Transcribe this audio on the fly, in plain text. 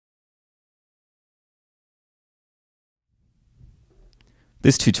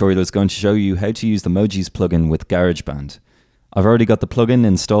This tutorial is going to show you how to use the Mogees plugin with Garageband. I've already got the plugin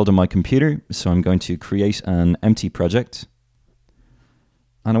installed on my computer, so I'm going to create an empty project.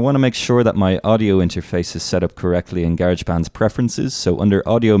 And I want to make sure that my audio interface is set up correctly in Garageband's preferences. So under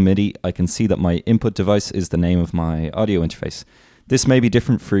Audio MIDI, I can see that my input device is the name of my audio interface. This may be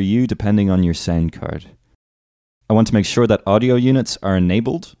different for you depending on your sound card. I want to make sure that audio units are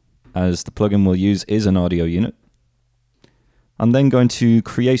enabled, as the plugin we'll use is an audio unit. I'm then going to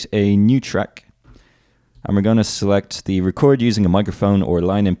create a new track, and we're going to select the record using a microphone or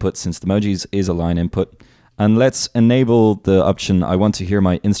line input, since the Mogees is a line input. And let's enable the option I want to hear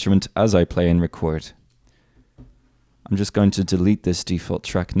my instrument as I play and record. I'm just going to delete this default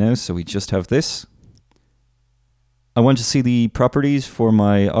track now, so we just have this. I want to see the properties for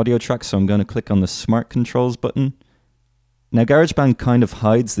my audio track, so I'm going to click on the Smart Controls button. Now GarageBand kind of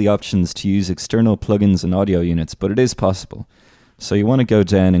hides the options to use external plugins and audio units, but it is possible. So you want to go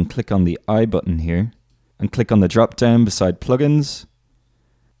down and click on the I button here, and click on the drop down beside plugins,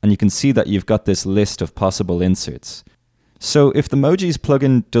 and you can see that you've got this list of possible inserts. So if the Mogees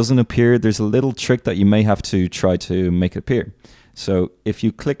plugin doesn't appear, there's a little trick that you may have to try to make it appear. So if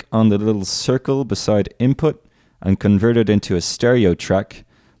you click on the little circle beside input and convert it into a stereo track,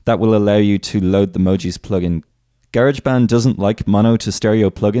 that will allow you to load the Mogees plugin. GarageBand doesn't like mono to stereo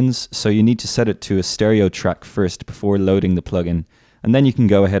plugins, so you need to set it to a stereo track first before loading the plugin, and then you can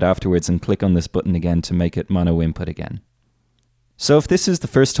go ahead afterwards and click on this button again to make it mono input again. So if this is the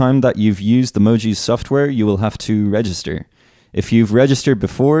first time that you've used the Mogees software, you will have to register. If you've registered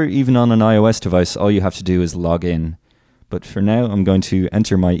before, even on an iOS device, all you have to do is log in. But for now, I'm going to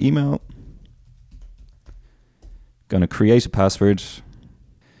enter my email. Going to create a password.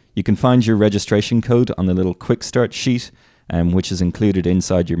 You can find your registration code on the little quick start sheet, which is included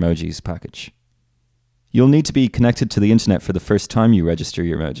inside your Mogees package. You'll need to be connected to the internet for the first time you register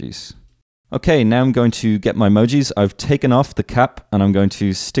your Mogees. Okay, now I'm going to get my Mogees. I've taken off the cap and I'm going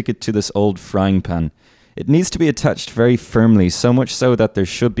to stick it to this old frying pan. It needs to be attached very firmly, so much so that there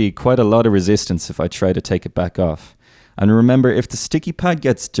should be quite a lot of resistance if I try to take it back off. And remember, if the sticky pad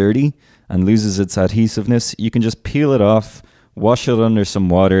gets dirty and loses its adhesiveness, you can just peel it off, wash it under some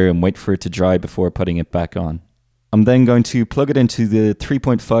water and wait for it to dry before putting it back on. I'm then going to plug it into the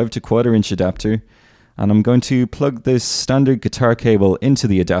 3.5 to 1/4 inch adapter, and I'm going to plug this standard guitar cable into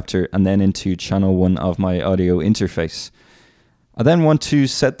the adapter and then into channel 1 of my audio interface. I then want to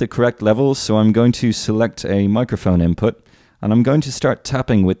set the correct level, so I'm going to select a microphone input, and I'm going to start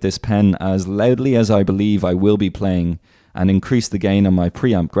tapping with this pen as loudly as I believe I will be playing, and increase the gain on my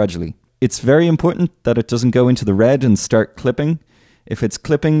preamp gradually. It's very important that it doesn't go into the red and start clipping. If it's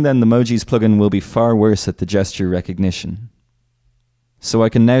clipping, then the Mogees plugin will be far worse at the gesture recognition. So I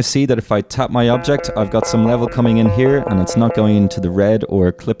can now see that if I tap my object, I've got some level coming in here, and it's not going into the red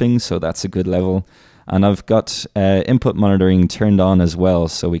or clipping, so that's a good level. And I've got input monitoring turned on as well,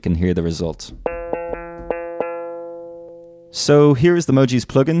 so we can hear the result. So here is the Mogees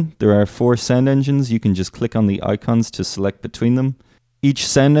plugin. There are 4 sound engines. You can just click on the icons to select between them. Each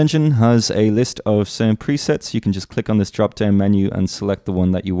sound engine has a list of sound presets. You can just click on this drop-down menu and select the one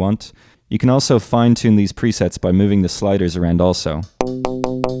that you want. You can also fine-tune these presets by moving the sliders around also.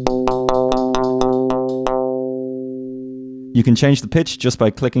 You can change the pitch just by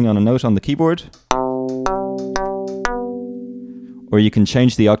clicking on a note on the keyboard. Or you can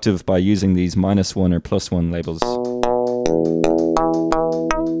change the octave by using these -1 or +1 labels.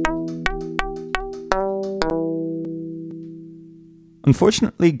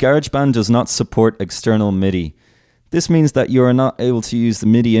 Unfortunately, GarageBand does not support external MIDI. This means that you are not able to use the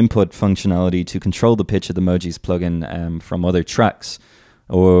MIDI input functionality to control the pitch of the Mogees plugin from other tracks.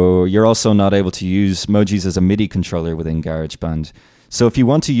 Or you're also not able to use Mogees as a MIDI controller within GarageBand. So if you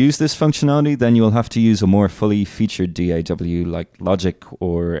want to use this functionality, then you'll have to use a more fully featured DAW like Logic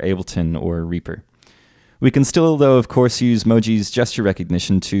or Ableton or Reaper. We can still, though, of course, use Mogees gesture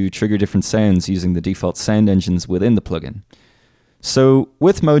recognition to trigger different sounds using the default sound engines within the plugin. So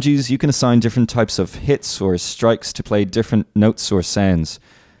with Mogees, you can assign different types of hits or strikes to play different notes or sounds.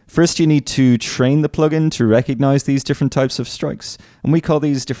 First, you need to train the plugin to recognize these different types of strikes, and we call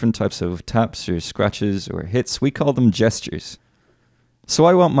these different types of taps or scratches or hits. We call them gestures. So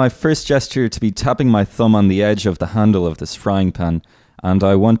I want my first gesture to be tapping my thumb on the edge of the handle of this frying pan, and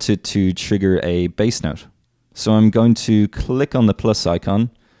I want it to trigger a bass note. So I'm going to click on the plus icon.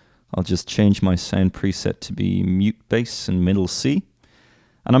 I'll just change my sound preset to be mute bass and middle C.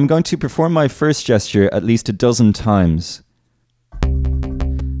 And I'm going to perform my first gesture at least a dozen times.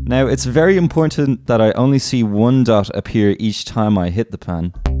 Now it's very important that I only see one dot appear each time I hit the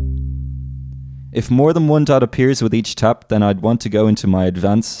pan. If more than one dot appears with each tap, then I'd want to go into my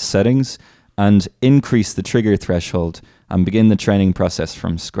advanced settings and increase the trigger threshold and begin the training process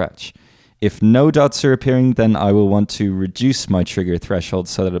from scratch. If no dots are appearing, then I will want to reduce my trigger threshold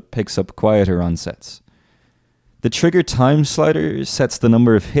so that it picks up quieter onsets. The trigger time slider sets the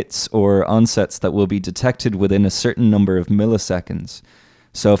number of hits or onsets that will be detected within a certain number of milliseconds.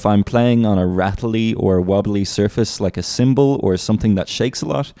 So if I'm playing on a rattly or wobbly surface like a cymbal or something that shakes a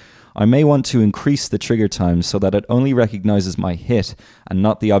lot, I may want to increase the trigger time so that it only recognizes my hit and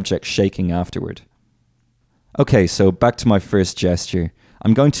not the object shaking afterward. Okay, so back to my first gesture.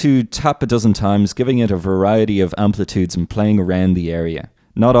 I'm going to tap a dozen times, giving it a variety of amplitudes and playing around the area,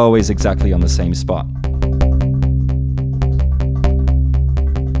 not always exactly on the same spot.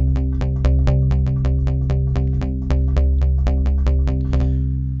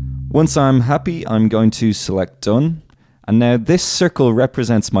 Once I'm happy, I'm going to select Done. And now this circle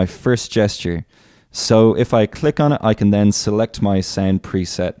represents my first gesture. So if I click on it, I can then select my sound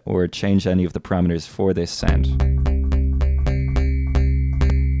preset or change any of the parameters for this sound.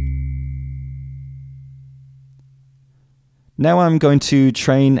 Now I'm going to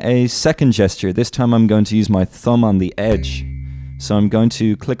train a second gesture. This time I'm going to use my thumb on the edge. So I'm going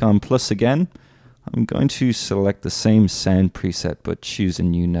to click on plus again. I'm going to select the same sound preset but choose a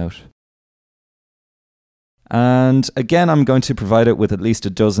new note. And again, I'm going to provide it with at least a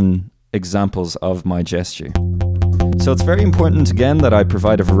dozen examples of my gesture. So it's very important again that I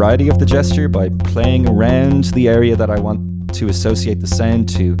provide a variety of the gesture by playing around the area that I want to associate the sound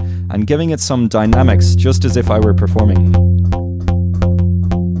to and giving it some dynamics just as if I were performing.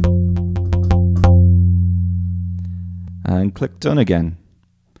 And click Done again.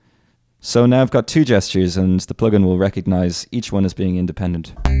 So now I've got two gestures and the plugin will recognize each one as being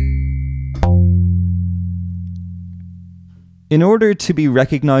independent. In order to be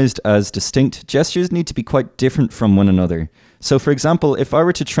recognized as distinct, gestures need to be quite different from one another. So for example, if I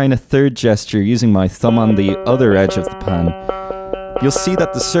were to train a third gesture using my thumb on the other edge of the pan, you'll see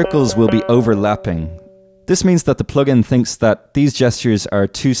that the circles will be overlapping. This means that the plugin thinks that these gestures are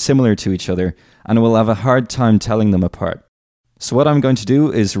too similar to each other and it will have a hard time telling them apart. So what I'm going to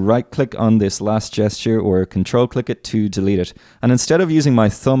do is right-click on this last gesture or control-click it to delete it. And instead of using my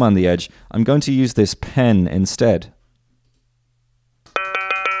thumb on the edge, I'm going to use this pen instead.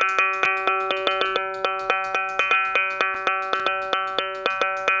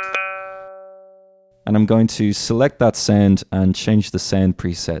 And I'm going to select that sound and change the sound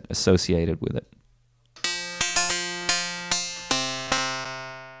preset associated with it.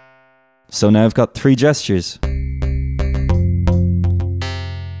 So now I've got three gestures.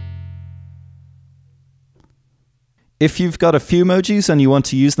 If you've got a few emojis and you want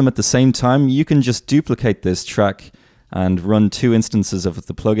to use them at the same time, you can just duplicate this track and run two instances of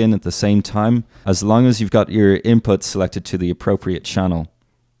the plugin at the same time, as long as you've got your input selected to the appropriate channel.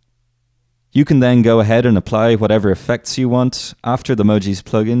 You can then go ahead and apply whatever effects you want after the Mogees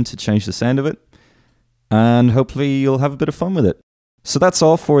plugin to change the sound of it, and hopefully you'll have a bit of fun with it. So that's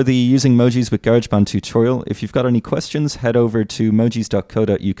all for the Using Mogees with Garageband tutorial. If you've got any questions, head over to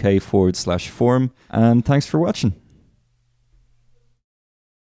mogees.co.uk/forum, and thanks for watching.